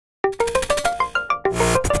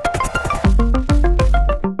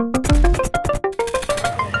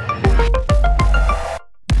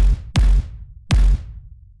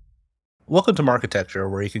Welcome to Marketecture,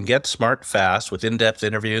 where you can get smart fast with in-depth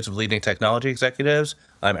interviews of leading technology executives.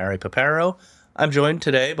 I'm Ari Paparo. I'm joined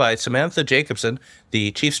today by Samantha Jacobson,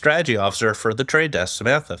 the Chief Strategy Officer for the Trade Desk.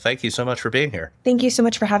 Samantha, thank you so much for being here. Thank you so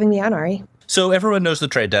much for having me on, Ari. So everyone knows the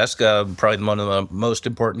Trade Desk, probably one of the most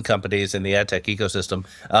important companies in the ad tech ecosystem,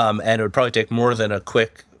 and it would probably take more than a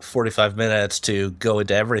quick 45 minutes to go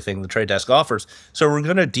into everything the Trade Desk offers. So we're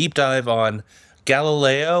going to deep dive on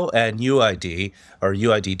Galileo and UID, or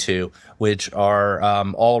UID2, which are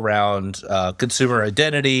all around consumer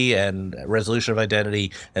identity and resolution of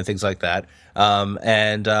identity and things like that.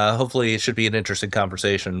 Hopefully it should be an interesting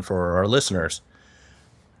conversation for our listeners.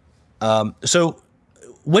 So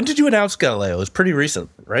when did you announce Galileo? It was pretty recent,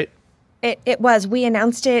 right? It was. We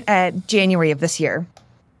announced it January of this year.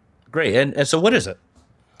 Great. And so what is it?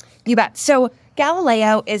 You bet. So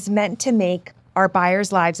Galileo is meant to make our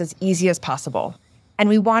buyers' lives as easy as possible. And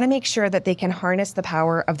we want to make sure that they can harness the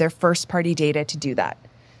power of their first-party data to do that.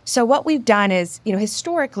 So what we've done is,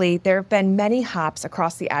 historically, there have been many hops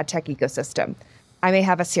across the ad tech ecosystem. I may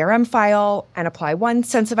have a CRM file and apply one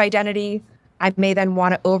sense of identity. I may then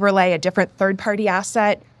want to overlay a different third-party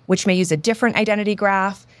asset, which may use a different identity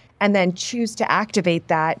graph, and then choose to activate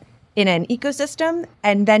that in an ecosystem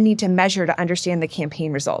and then need to measure to understand the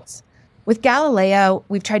campaign results. With Galileo,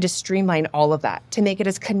 we've tried to streamline all of that to make it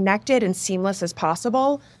as connected and seamless as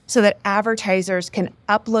possible so that advertisers can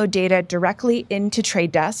upload data directly into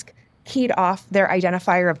Trade Desk, keyed off their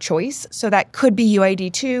identifier of choice. So that could be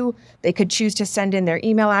UID2. They could choose to send in their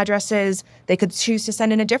email addresses. They could choose to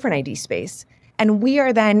send in a different ID space. And we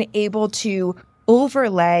are then able to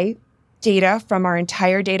overlay data from our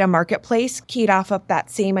entire data marketplace keyed off of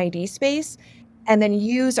that same ID space, and then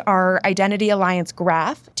use our Identity Alliance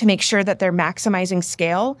graph to make sure that they're maximizing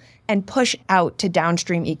scale and push out to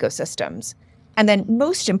downstream ecosystems. And then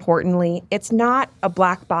most importantly, it's not a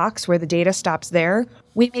black box where the data stops there.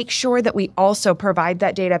 We make sure that we also provide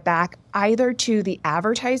that data back either to the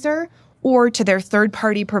advertiser or to their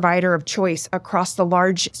third-party provider of choice across the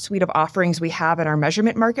large suite of offerings we have in our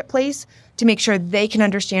measurement marketplace to make sure they can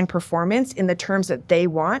understand performance in the terms that they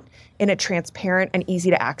want in a transparent and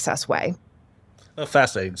easy-to-access way. Oh,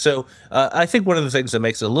 fascinating. So I think one of the things that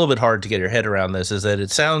makes it a little bit hard to get your head around this is that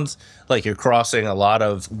it sounds like you're crossing a lot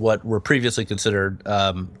of what were previously considered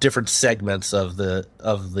different segments of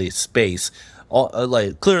the space.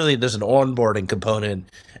 Like clearly there's an onboarding component,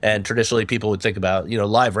 and traditionally people would think about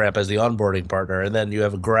LiveRamp as the onboarding partner, and then you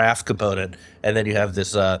have a graph component, and then you have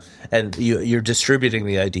this and you're distributing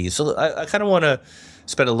the IDs. So I kind of want to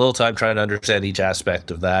spend a little time trying to understand each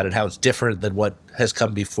aspect of that and how it's different than what has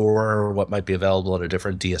come before or what might be available in a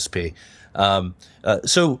different DSP.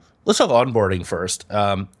 So let's talk onboarding first.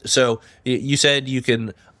 So you said you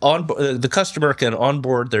can the customer can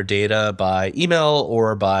onboard their data by email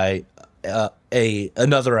or by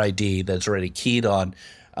another ID that's already keyed on.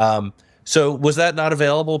 So was that not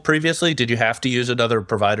available previously? Did you have to use another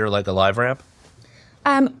provider like a LiveRamp?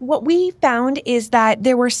 What we found is that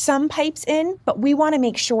there were some pipes in, but we want to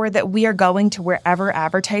make sure that we are going to wherever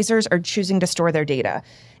advertisers are choosing to store their data.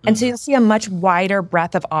 And so you'll see a much wider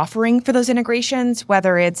breadth of offering for those integrations,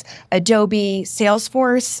 whether it's Adobe,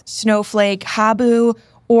 Salesforce, Snowflake, Habu,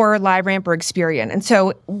 or LiveRamp or Experian. And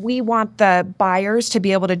so we want the buyers to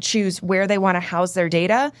be able to choose where they want to house their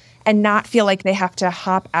data and not feel like they have to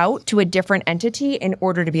hop out to a different entity in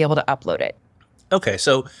order to be able to upload it. Okay,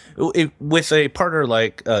 so with a partner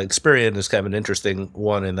like Experian is kind of an interesting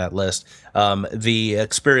one in that list. The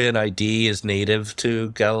Experian ID is native to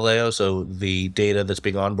Galileo, so the data that's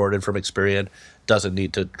being onboarded from Experian doesn't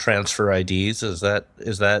need to transfer IDs. Is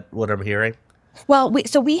that what I'm hearing? Well,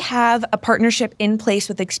 we have a partnership in place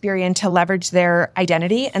with Experian to leverage their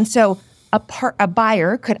identity, and so a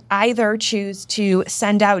buyer could either choose to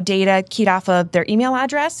send out data keyed off of their email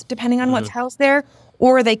address, depending on what's housed there,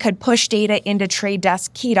 or they could push data into Trade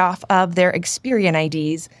Desk keyed off of their Experian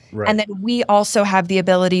IDs. Right. And then we also have the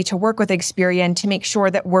ability to work with Experian to make sure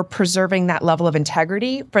that we're preserving that level of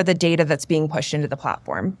integrity for the data that's being pushed into the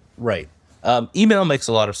platform. Right. Email makes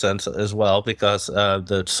a lot of sense as well because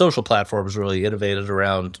the social platforms really innovated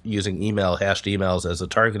around using hashed emails as a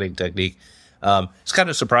targeting technique. It's kind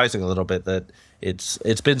of surprising a little bit that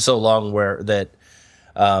it's been so long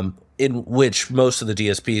in which most of the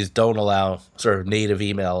DSPs don't allow sort of native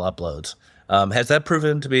email uploads. Has that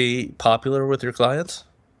proven to be popular with your clients?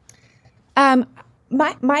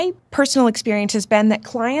 My personal experience has been that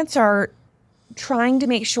clients are trying to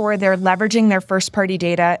make sure they're leveraging their first-party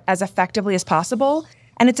data as effectively as possible.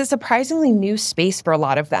 And it's a surprisingly new space for a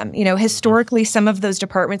lot of them. Historically, some of those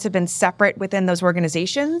departments have been separate within those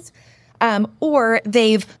organizations, or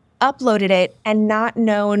they've uploaded it and not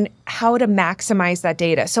known how to maximize that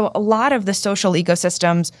data. So a lot of the social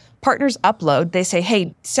ecosystems, partners upload, they say,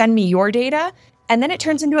 hey, send me your data. And then it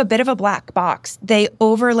turns into a bit of a black box. They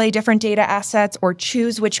overlay different data assets or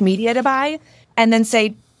choose which media to buy and then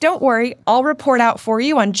say, don't worry, I'll report out for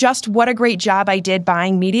you on just what a great job I did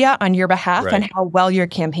buying media on your behalf and how well your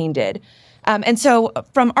campaign did. And so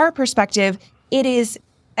from our perspective, it is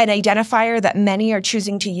an identifier that many are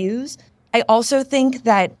choosing to use. I also think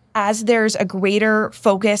that as there's a greater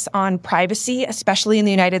focus on privacy, especially in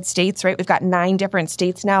the United States, right? We've got 9 different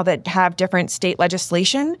states now that have different state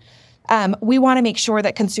legislation. We want to make sure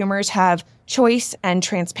that consumers have choice and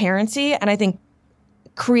transparency. And I think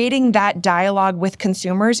creating that dialogue with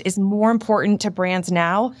consumers is more important to brands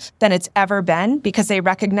now than it's ever been because they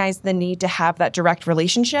recognize the need to have that direct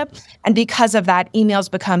relationship. And because of that,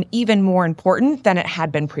 emails become even more important than it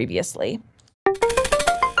had been previously.